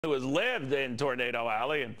who has lived in Tornado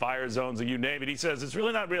Alley and fire zones and you name it. He says it's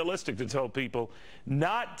really not realistic to tell people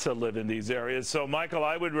not to live in these areas. So, Michael,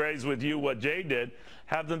 I would raise with you what Jay did,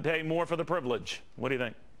 have them pay more for the privilege. What do you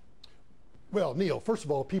think? Well, Neil, first of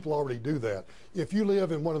all, people already do that. If you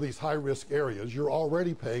live in one of these high-risk areas, you're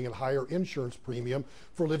already paying a higher insurance premium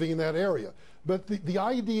for living in that area. But the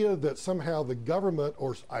idea that somehow the government,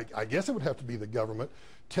 or I guess it would have to be the government,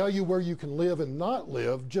 tell you where you can live and not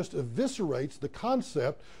live just eviscerates the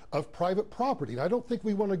concept of private property. And I don't think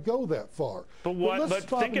we want to go that far. But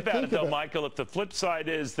think about it, though, Michael. If the flip side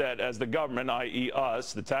is that as the government, i.e.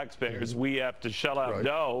 us, the taxpayers, we have to shell out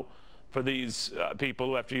dough for these people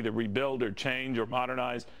who have to either rebuild or change or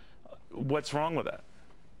modernize, what's wrong with that?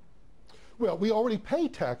 Well, we already pay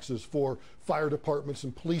taxes for fire departments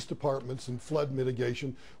and police departments and flood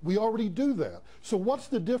mitigation. We already do that. So what's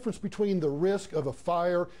the difference between the risk of a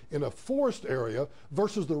fire in a forest area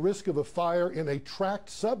versus the risk of a fire in a tract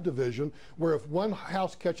subdivision where if one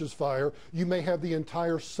house catches fire, you may have the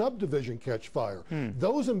entire subdivision catch fire?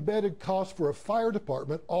 Those embedded costs for a fire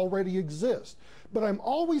department already exist. But I'm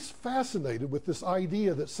always fascinated with this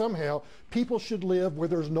idea that somehow people should live where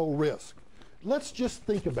there's no risk. Let's just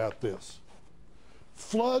think about this.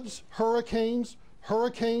 Floods, hurricanes,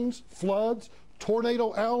 floods,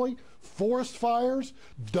 Tornado Alley, forest fires,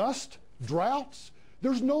 dust, droughts.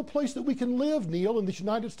 There's no place that we can live, Neil, in the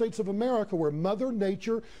United States of America where Mother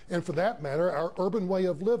Nature, and for that matter, our urban way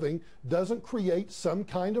of living, doesn't create some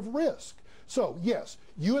kind of risk. So, yes,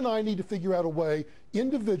 you and I need to figure out a way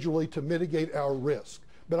individually to mitigate our risk.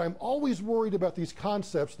 But I'm always worried about these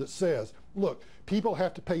concepts that says, look, people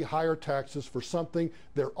have to pay higher taxes for something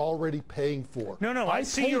they're already paying for. No, I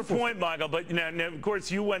see your point, Michael, but now, of course,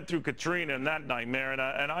 you went through Katrina and that nightmare, and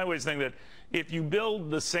I always think that if you build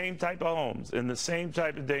the same type of homes in the same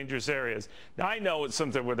type of dangerous areas, now I know it's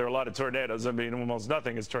something where there are a lot of tornadoes. I mean, almost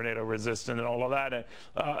nothing is tornado resistant and all of that,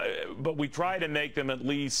 but we try to make them at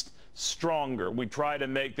least stronger. We try to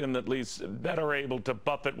make them at least better able to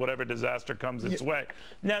buffet whatever disaster comes its way.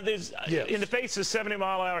 Now, there's in the face of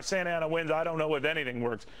 70-mile-an-hour Santa Ana winds, I don't know if anything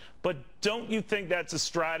works, but don't you think that's a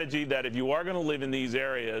strategy that if you are going to live in these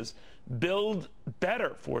areas, build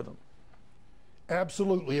better for them?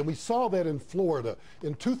 Absolutely, and we saw that in Florida.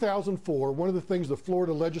 In 2004, one of the things the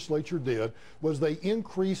Florida legislature did was they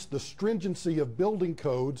increased the stringency of building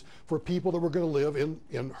codes for people that were going to live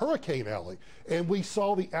in Hurricane Alley. And we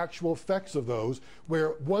saw the actual effects of those, where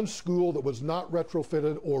one school that was not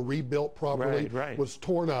retrofitted or rebuilt properly was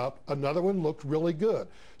torn up. Another one looked really good.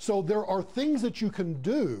 So there are things that you can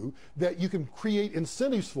do that you can create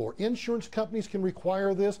incentives for. Insurance companies can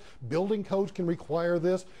require this, building codes can require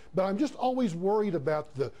this, but I'm just always worried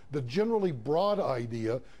about the generally broad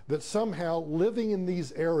idea that somehow living in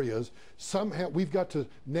these areas, somehow we've got to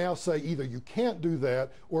now say either you can't do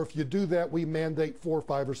that, or if you do that, we mandate 4,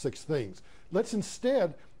 5, or 6 things. Let's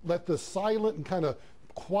instead let the silent and kind of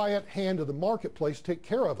quiet hand of the marketplace take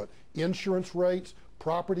care of it. Insurance rates,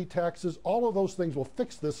 property taxes, all of those things will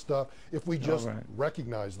fix this stuff if we just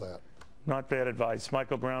recognize that. Not bad advice.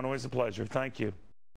 Michael Brown, always a pleasure. Thank you.